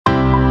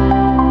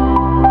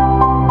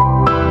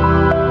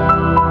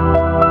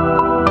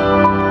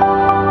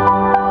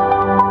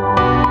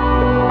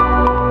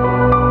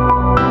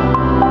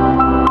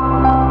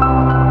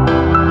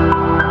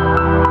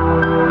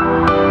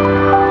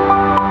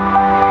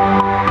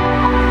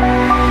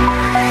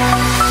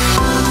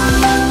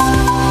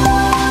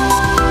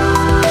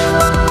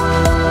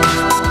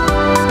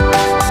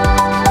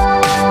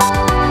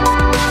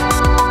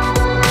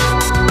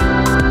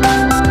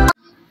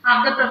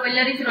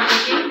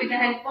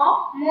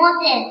of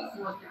Motel.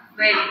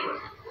 Very good.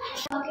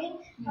 Okay,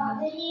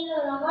 probably the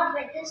robot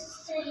with the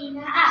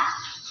Serena app.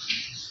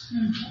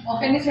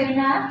 Open the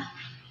Serena app.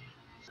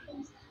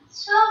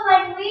 So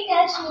when we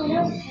touch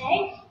Nero's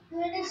head, he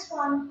will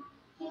respond.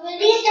 He will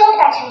please don't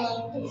touch me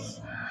like this.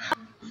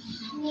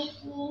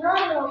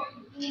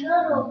 Nero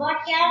robot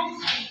can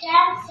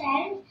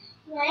send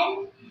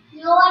when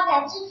you are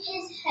touching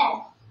his head.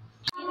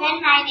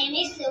 Even my name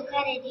is Sukha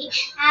Reddy.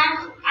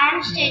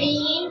 I'm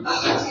studying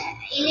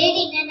Elate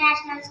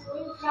International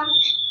School from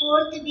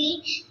 4th B.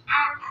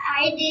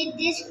 I did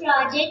this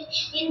project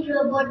in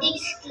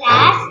robotics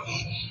class.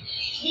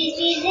 This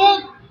is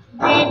a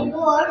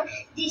breadboard.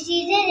 This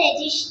is a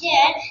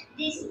register.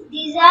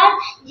 These are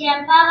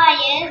jumper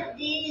wires.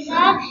 These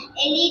are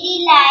LED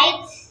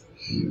lights.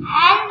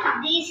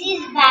 And this is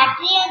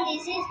battery and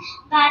this is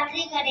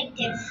battery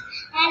connectors.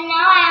 And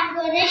now I am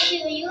going to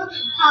show you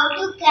how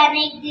to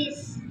connect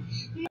this.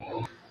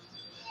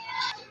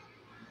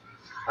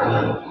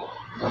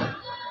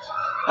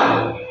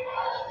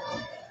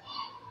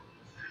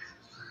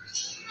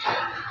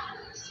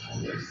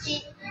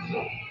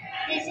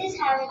 This is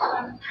how it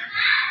comes.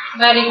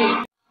 Very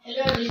good.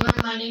 Hello everyone,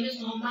 my name is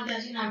Mohammad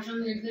Yasin. I'm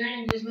from 8th grade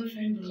and this is my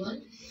friend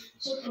Rohan.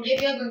 So today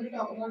we are going to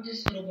talk about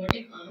this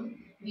robotic arm.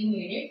 We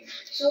made it.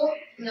 So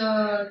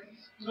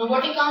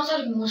robotic arms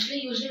are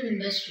mostly used in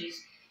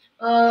industries.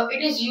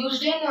 It is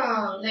used in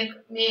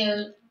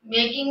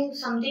making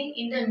something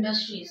in the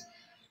industries.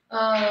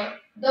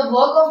 The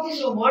work of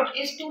this robot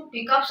is to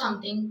pick up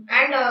something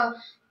and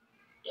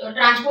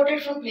transport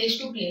it from place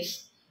to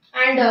place.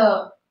 And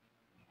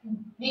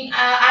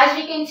as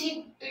we can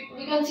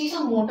see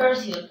some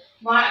motors here.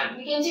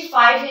 We can see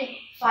five.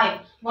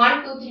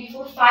 1, 2, 3,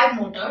 4, 5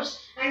 motors,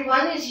 and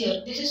one is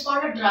here. This is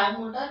called a drive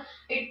motor.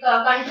 It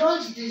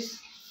controls this.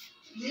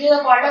 This is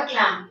called a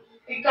clamp.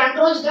 It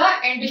controls the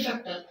end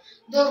effector.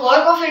 The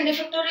work of end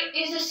effector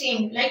is the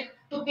same, like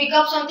to pick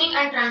up something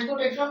and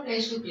transport it from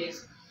place to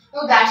place.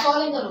 So that's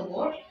all in the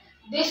robot.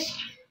 This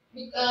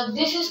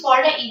is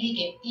called a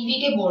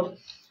EVK board.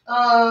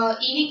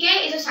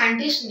 EVK is a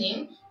scientist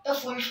name. The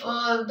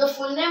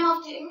full name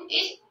of him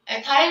is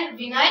ethyl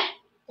vinyl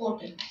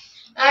coating,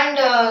 and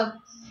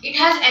it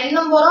has n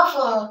number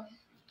of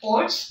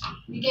ports.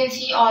 We can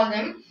see all of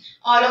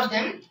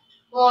them.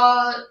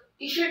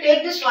 If you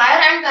take this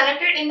wire and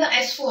connect it in the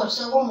S4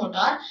 servo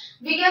motor,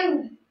 we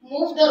can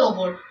move the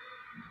robot.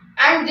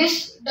 And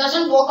this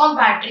doesn't work on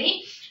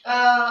battery.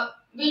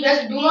 We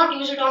do not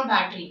use it on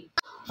battery.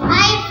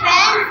 Hi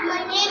friends,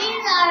 my name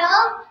is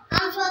Arav.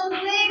 I'm from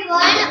grade 1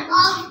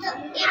 of the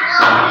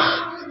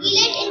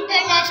Elate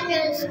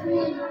International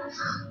School.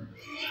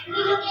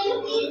 Can you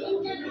please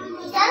introduce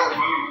yourself?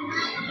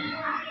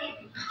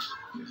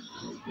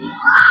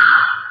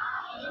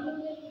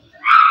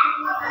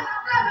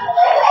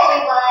 Hello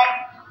everyone,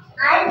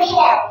 I'm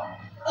Miguel,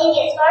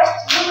 India's first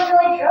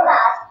humanoid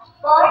robot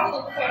born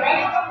in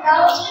Ceramic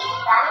Technologies,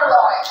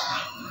 Bangalore.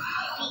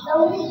 The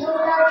only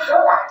humanoid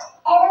robot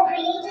ever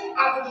created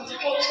as an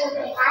educational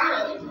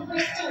companion for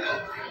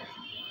students.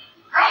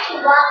 I can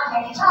walk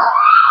and talk,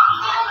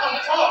 and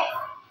dance,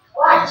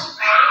 watch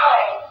and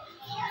learn.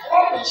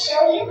 Let me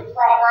show you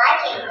what I am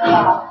capable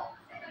of.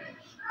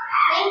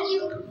 Thank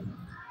you.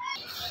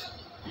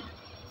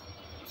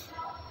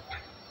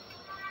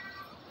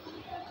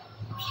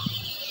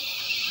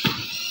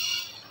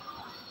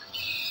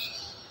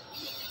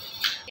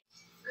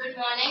 Good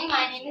morning,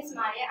 my name is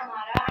Maria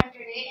Amara, and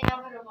today in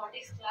our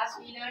robotics class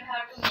we learned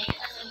how to make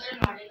a simple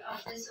model of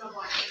this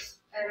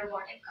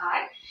robotic car.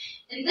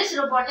 In this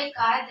robotic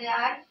car there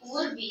are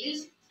 4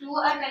 wheels, 2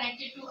 are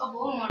connected to a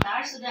bow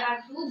motor, so there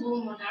are 2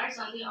 bow motors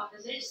on the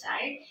opposite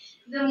side.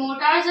 The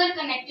motors are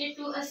connected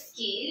to a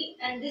scale,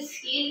 and this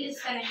scale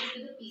is connected to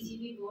the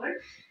PCB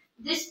board.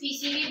 This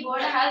PCB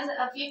board has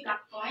a few plug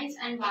points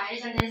and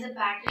wires, and there is a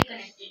battery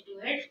connected to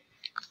it.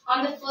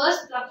 On the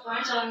first plug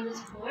points on this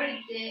board,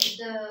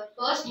 the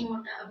first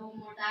bow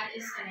motor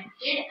is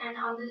connected, and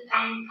on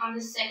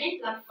the second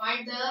plug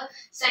point, the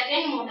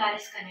second motor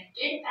is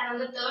connected, and on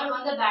the third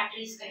one, the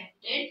battery is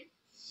connected.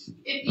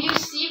 If you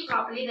see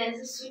properly, there is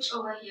a switch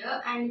over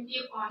here, and if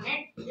you on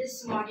it,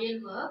 this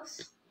module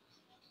works.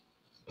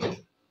 And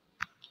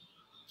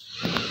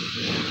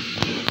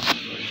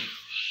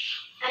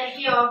if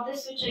you off the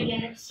switch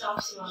again, it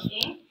stops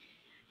working.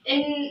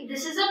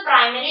 This is a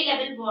primary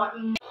level board.